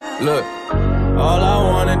Look, all I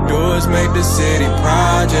wanna do is make the city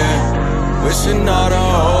proud, yeah. Wishing all the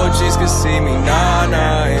OGs could see me, nah,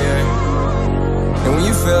 yeah. And when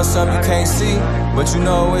you feel something you can't see, but you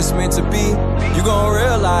know it's meant to be, you gon'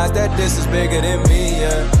 realize that this is bigger than me,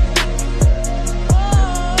 yeah.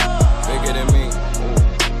 Bigger than me.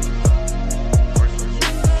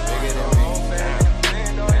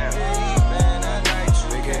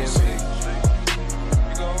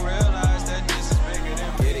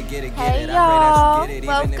 Hey y'all,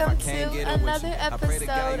 welcome to another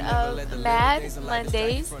episode of Mad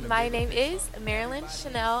Mondays. My name is Marilyn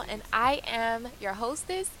Chanel and I am your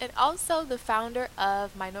hostess and also the founder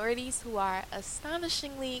of Minorities Who Are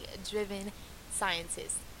Astonishingly Driven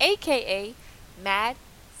Scientists, aka Mad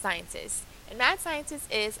Scientists. And Mad Scientists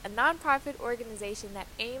is a nonprofit organization that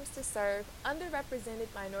aims to serve underrepresented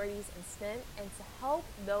minorities in STEM and to help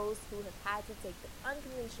those who have had to take the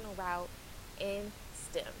unconventional route in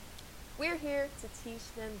STEM. We're here to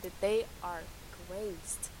teach them that they are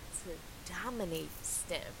graced to dominate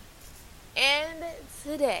STEM. And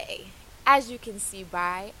today, as you can see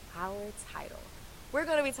by our title, we're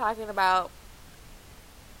going to be talking about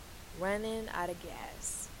running out of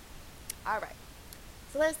gas. Alright,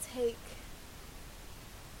 so let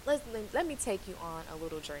me take you on a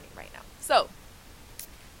little journey right now. So,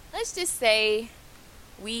 let's just say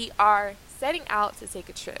we are setting out to take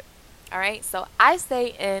a trip. Alright, so I stay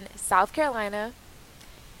in South Carolina,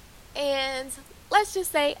 and let's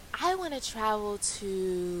just say I want to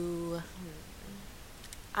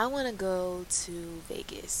go to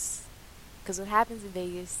Vegas, because what happens in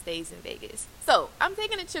Vegas stays in Vegas. So, I'm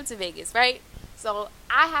taking a trip to Vegas, right? So,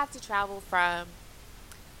 I have to travel from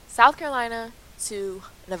South Carolina to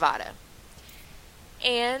Nevada.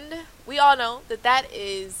 And we all know that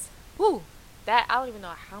is, I don't even know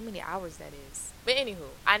how many hours that is. But anywho,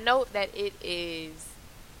 I know that it is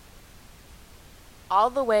all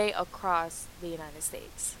the way across the United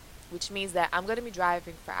States, which means that I'm going to be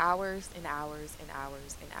driving for hours and hours and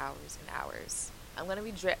hours and hours and hours. I'm going to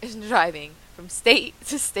be driving from state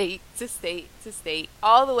to state to state to state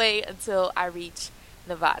all the way until I reach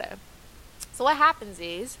Nevada. So what happens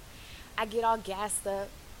is I get all gassed up.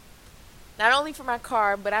 Not only for my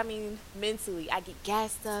car, but I mean mentally. I get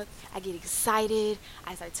gassed up. I get excited.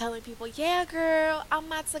 I start telling people, yeah, girl, I'm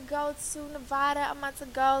about to go to Nevada. I'm about to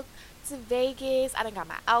go to Vegas. I done got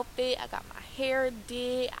my outfit. I got my hair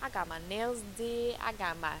did. I got my nails did. I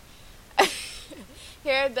got my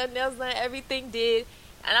hair done, nails done, everything did.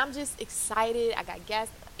 And I'm just excited. I got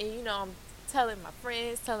gassed. And, I'm telling my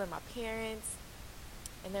friends, telling my parents.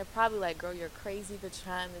 And they're probably like, girl, you're crazy for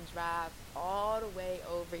trying to drive all the way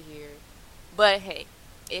over here. But hey,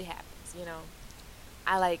 it happens,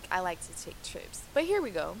 I like to take trips. But here we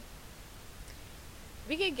go.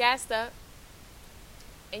 We get gassed up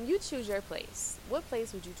and you choose your place. What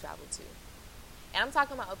place would you travel to? And I'm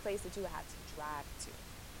talking about a place that you would have to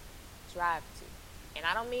drive to. And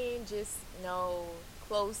I don't mean just no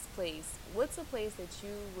close place. What's a place that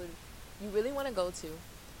you really want to go to?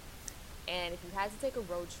 And if you had to take a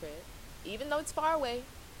road trip, even though it's far away,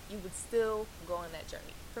 you would still go on that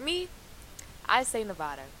journey. For me, I say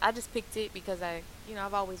Nevada. I just picked it because I've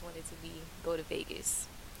always wanted to go to Vegas.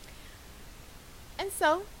 And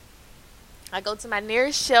so, I go to my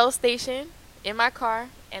nearest Shell station in my car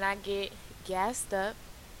and I get gassed up.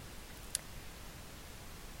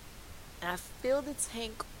 And I fill the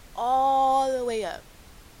tank all the way up.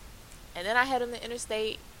 And then I head on the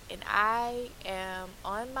interstate and I am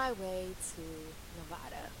on my way to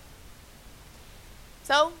Nevada.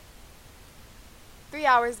 So, 3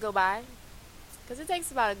 hours go by. Because it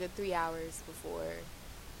takes about a good 3 hours before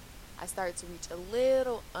I start to reach a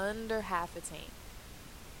little under half a tank.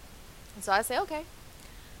 And so I say, okay,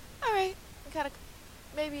 all right,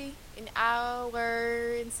 maybe an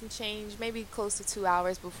hour and some change, maybe close to 2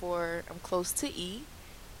 hours before I'm close to E.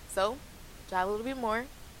 So, drive a little bit more.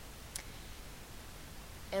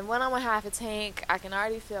 And when I'm on half a tank, I can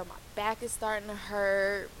already feel my back is starting to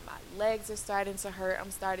hurt. My legs are starting to hurt. I'm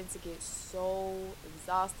starting to get so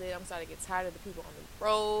exhausted. I'm starting to get tired of the people on the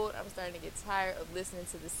road. I'm starting to get tired of listening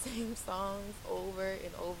to the same songs over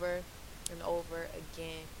and over and over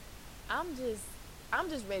again. I'm just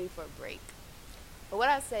ready for a break. But what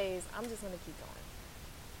I say is I'm just going to keep going.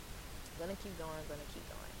 I'm going to keep going.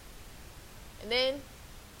 And then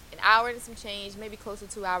an hour and some change, maybe close to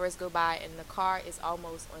 2 hours go by, and the car is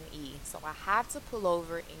almost on E. So I have to pull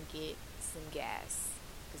over and get some gas,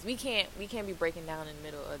 because we can't be breaking down in the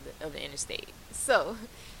middle of the interstate. So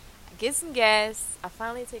I get some gas. I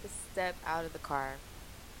finally take a step out of the car,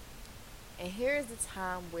 and here is the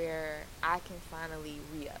time where I can finally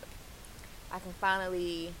re-up. I can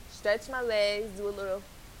finally stretch my legs, do a little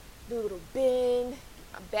bend,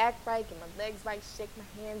 get my back right, get my legs right, shake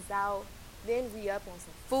my hands out, then re-up on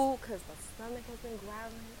some food because my stomach has been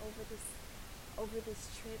growling over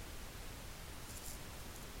this trip.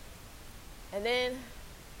 And then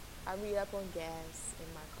I re-up on gas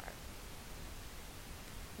in my car.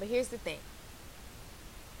 But here's the thing.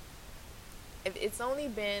 It's only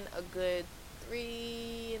been a good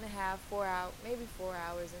 3.5, 4 hours, maybe 4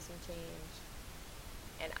 hours and some change.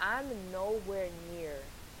 And I'm nowhere near,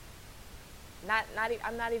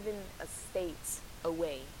 I'm not even a state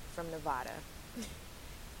away from Nevada.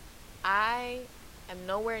 I am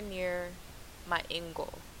nowhere near my end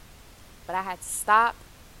goal. But I had to stop.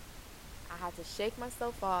 I had to shake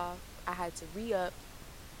myself off. I had to re-up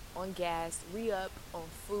on gas, re-up on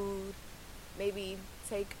food, maybe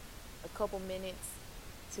take a couple minutes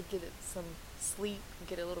to get some sleep,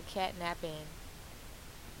 get a little cat nap in.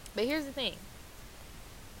 But here's the thing.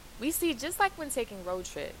 We see, just like when taking road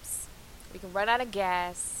trips, we can run out of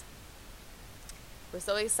gas. We're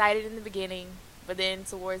so excited in the beginning, but then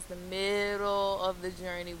towards the middle of the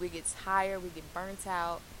journey, we get tired, we get burnt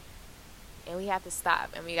out, and we have to stop,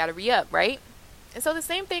 and we got to re-up, right? And so the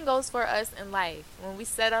same thing goes for us in life. When we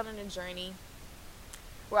set out on a journey,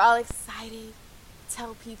 we're all excited,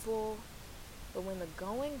 tell people, but when the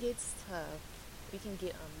going gets tough, we can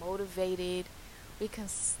get unmotivated, we can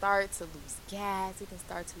start to lose gas, we can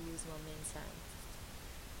start to lose momentum.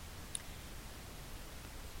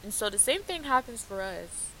 And so the same thing happens for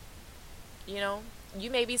us. You know, you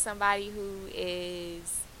may be somebody who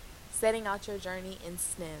is setting out your journey in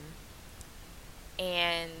STEM,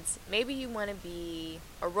 and maybe you want to be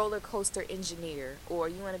a roller coaster engineer, or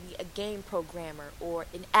you want to be a game programmer, or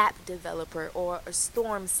an app developer, or a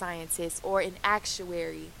storm scientist, or an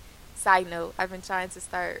actuary. Side note, I've been trying to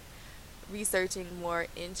start researching more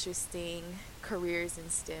interesting careers in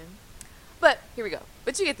STEM. But here we go.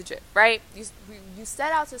 But you get the drift, right? You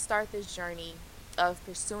set out to start this journey of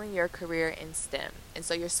pursuing your career in STEM. And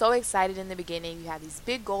so you're so excited in the beginning. You have these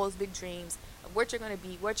big goals, big dreams of what you're going to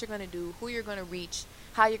be, what you're going to do, who you're going to reach,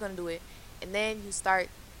 how you're going to do it. And then you start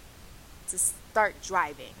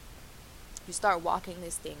driving. You start walking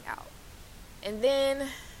this thing out. And then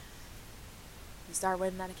you start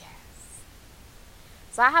running out of gas.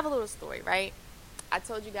 So I have a little story, right? I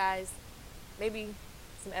told you guys maybe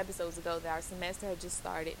some episodes ago that our semester had just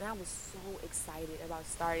started, and I was so excited about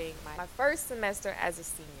starting my first semester as a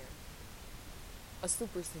senior. A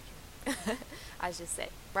super senior, I should say,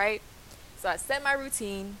 right? So I set my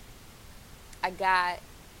routine. I got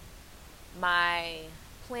my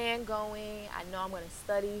plan going. I know I'm going to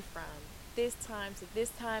study from this time to this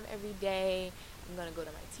time every day. I'm going to go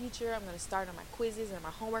to my teacher. I'm going to start on my quizzes and my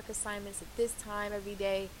homework assignments at this time every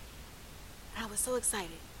day. And I was so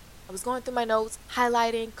excited. I was going through my notes,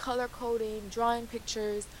 highlighting, color coding, drawing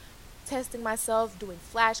pictures, testing myself, doing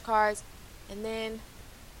flashcards. And then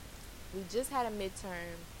we just had a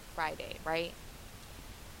midterm Friday, right?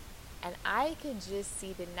 And I could just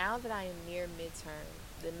see that now that I am near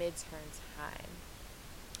the midterm time,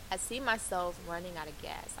 I see myself running out of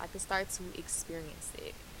gas. I could start to experience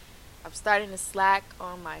it. I'm starting to slack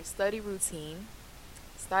on my study routine,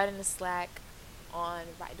 starting to slack on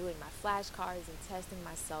doing my flashcards and testing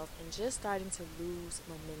myself, and just starting to lose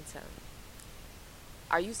momentum.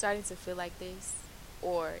 Are you starting to feel like this?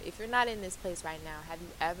 Or if you're not in this place right now, have you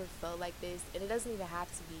ever felt like this? And it doesn't even have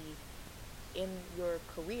to be in your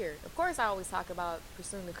career. Of course, I always talk about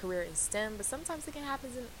pursuing a career in STEM, but sometimes it can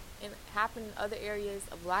happen in other areas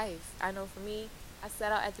of life. I know for me, I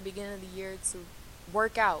set out at the beginning of the year to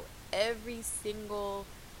work out every single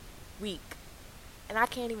week. And I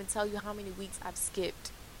can't even tell you how many weeks I've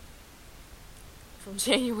skipped from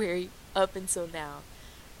January up until now.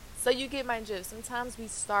 So you get my drift. Sometimes we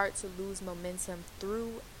start to lose momentum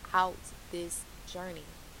throughout this journey.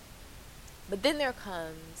 But then there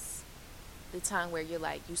comes the time where you're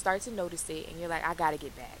like, you start to notice it and you're like, I gotta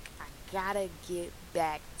get back. I gotta get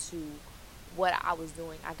back to what I was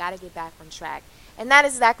doing. I gotta get back on track. And that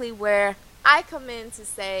is exactly where I come in to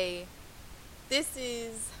say, this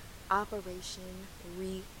is Operation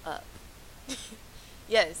Re-Up.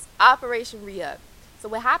 Yes, Operation Re-Up. So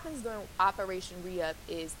what happens during Operation Re-Up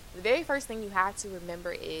is the very first thing you have to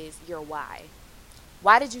remember is your why.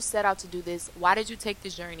 Why did you set out to do this? Why did you take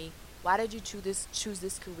this journey? Why did you choose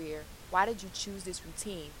this career? Why did you choose this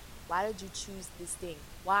routine? Why did you choose this thing?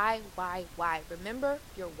 Why? Remember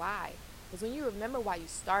your why. Because when you remember why you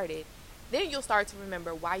started, then you'll start to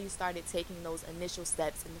remember why you started taking those initial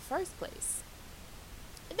steps in the first place.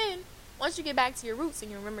 And then, once you get back to your roots and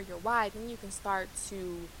you remember your why, then you can start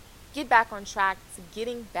to get back on track to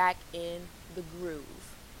getting back in the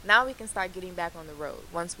groove. Now we can start getting back on the road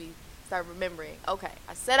once we start remembering, okay,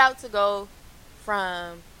 I set out to go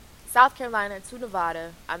from South Carolina to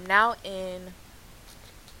Nevada. I'm now in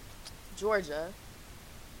Georgia.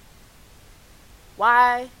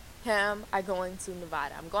 Why am I going to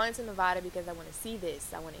Nevada? I'm going to Nevada because I want to see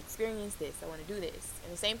this. I want to experience this. I want to do this.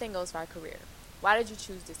 And the same thing goes for our career. Why did you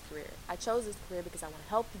choose this career? I chose this career because I want to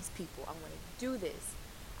help these people. I want to do this.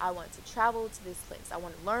 I want to travel to this place. I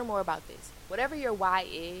want to learn more about this. Whatever your why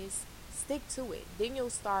is, stick to it. Then you'll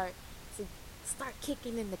start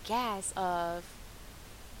kicking in the gas of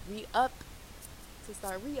re-upping.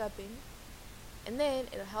 And then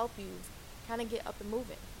it'll help you kind of get up and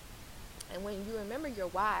moving. And when you remember your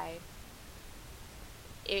why,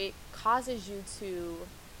 it causes you to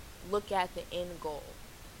look at the end goal.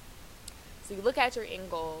 So you look at your end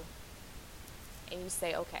goal and you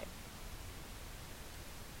say, okay,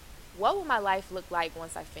 what will my life look like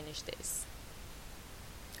once I finish this?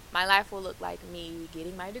 My life will look like me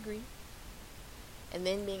getting my degree and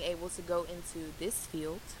then being able to go into this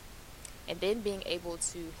field and then being able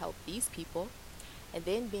to help these people and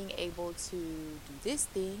then being able to do this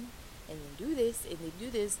thing and then do this and then do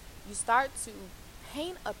this. You start to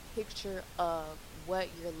paint a picture of what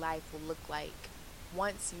your life will look like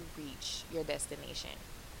once you reach your destination.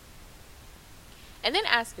 And then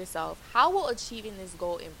ask yourself, how will achieving this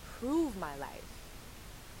goal improve my life?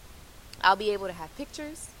 I'll be able to have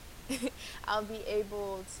pictures. I'll be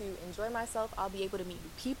able to enjoy myself. I'll be able to meet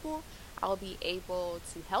new people. I'll be able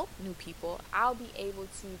to help new people. I'll be able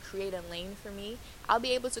to create a lane for me. I'll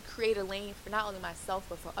be able to create a lane for not only myself,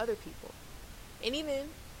 but for other people. And even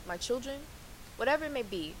my children, whatever it may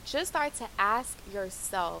be, just start to ask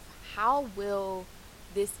yourself, how will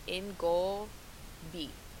this end goal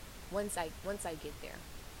be once I get there?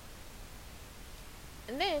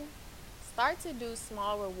 And then start to do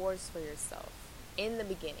small rewards for yourself in the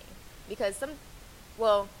beginning.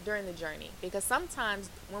 During the journey. Because sometimes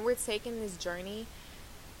when we're taking this journey,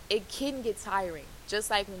 it can get tiring. Just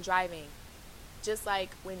like when driving, just like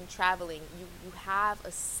when traveling, you have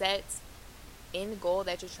a set end goal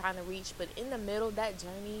that you're trying to reach, but in the middle, that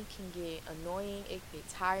journey can get annoying, it can get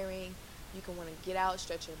tiring. You can want to get out,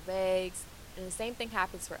 stretch your legs. And the same thing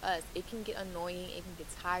happens for us. It can get annoying, it can get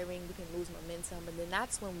tiring, we can lose momentum, and then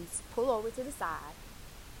that's when we pull over to the side,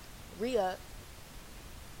 re-up,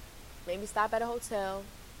 maybe stop at a hotel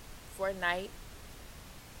for a night,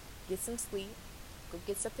 get some sleep, go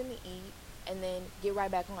get something to eat, and then get right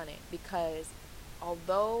back on it. Because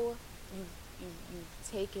although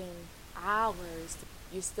you've taken hours,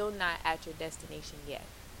 you're still not at your destination yet.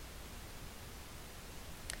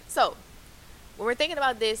 So when we're thinking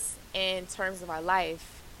about this in terms of our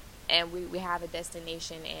life, and we have a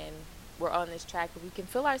destination and we're on this track, but we can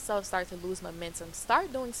feel ourselves start to lose momentum,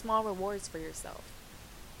 start doing small rewards for yourself.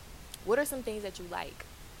 What are some things that you like?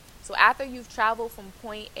 So after you've traveled from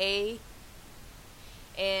point A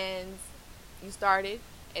and you started,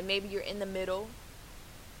 and maybe you're in the middle,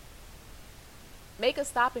 make a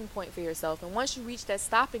stopping point for yourself. And once you reach that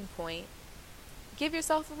stopping point, give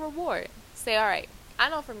yourself a reward. Say, all right, I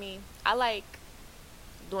know for me, I like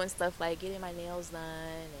doing stuff like getting my nails done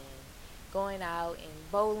and going out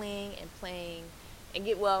and bowling and playing and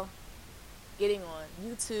getting on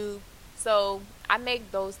YouTube. So I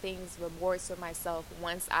make those things rewards for myself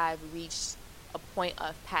once I've reached a point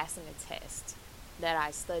of passing a test that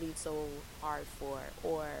I studied so hard for,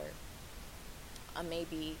 or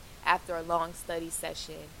maybe after a long study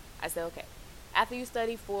session, I say, okay, after you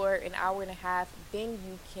study for an hour and a half, then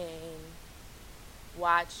you can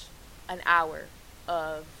watch an hour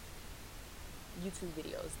of YouTube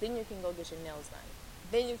videos. Then you can go get your nails done.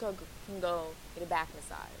 Then you can go get a back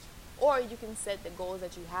massage. Or you can set the goals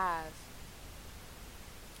that you have.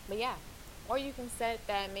 But yeah, or you can set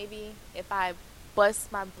that maybe if I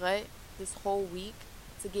bust my butt this whole week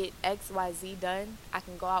to get XYZ done, I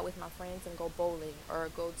can go out with my friends and go bowling or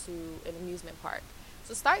go to an amusement park.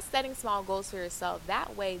 So start setting small goals for yourself.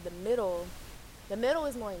 That way the middle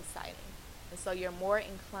is more exciting. And so you're more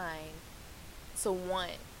inclined to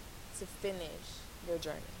want to finish your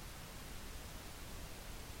journey.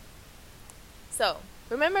 So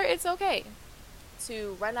remember, it's okay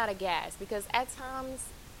to run out of gas, because at times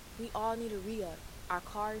we all need a re-up. Our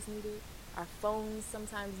cars need it. Our phones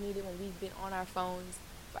sometimes need it when we've been on our phones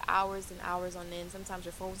for hours and hours on end. Sometimes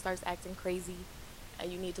your phone starts acting crazy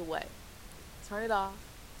and you need to what? Turn it off,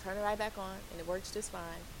 turn it right back on, and it works just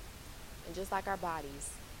fine. And just like our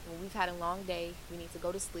bodies, when we've had a long day, we need to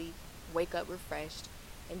go to sleep, wake up refreshed.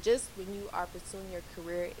 And just when you are pursuing your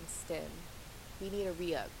career in STEM, we need a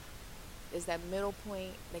re-up. There's that middle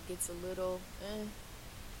point that gets a little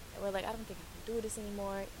and we're like, I don't think I can do this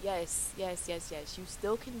anymore. Yes, yes, yes, yes. You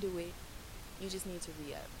still can do it. You just need to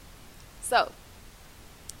re-up. So,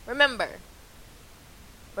 remember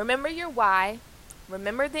your why,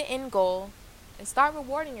 remember the end goal, and start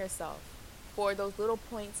rewarding yourself for those little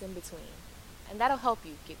points in between. And that'll help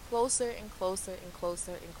you get closer and closer and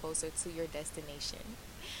closer and closer to your destination.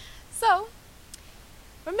 So,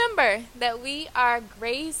 remember that we are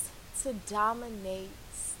graced to dominate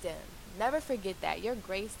STEM. Never forget that. You're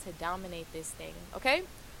graced to dominate this thing, okay?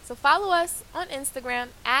 So follow us on Instagram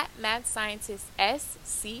at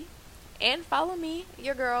MadScientistSC, and follow me,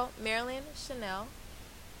 your girl, Marilyn Chanel.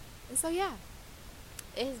 And so, yeah,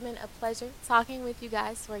 it has been a pleasure talking with you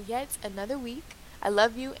guys for yet another week. I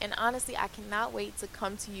love you, and honestly, I cannot wait to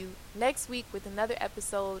come to you next week with another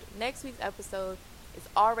episode. Next week's episode is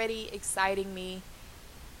already exciting me.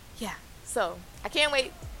 Yeah, so I can't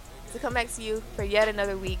wait to come back to you for yet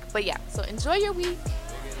another week. But yeah, so enjoy your week.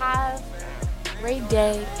 Have a great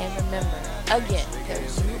day, and remember, again, that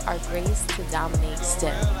you are graced to dominate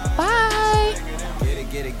STEM. Bye!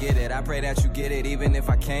 Get it. I pray that you get it, even if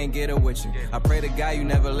I can't get it with you. I pray to God you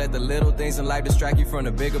never let the little things in life distract you from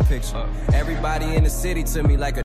the bigger picture. Everybody in the city to me like a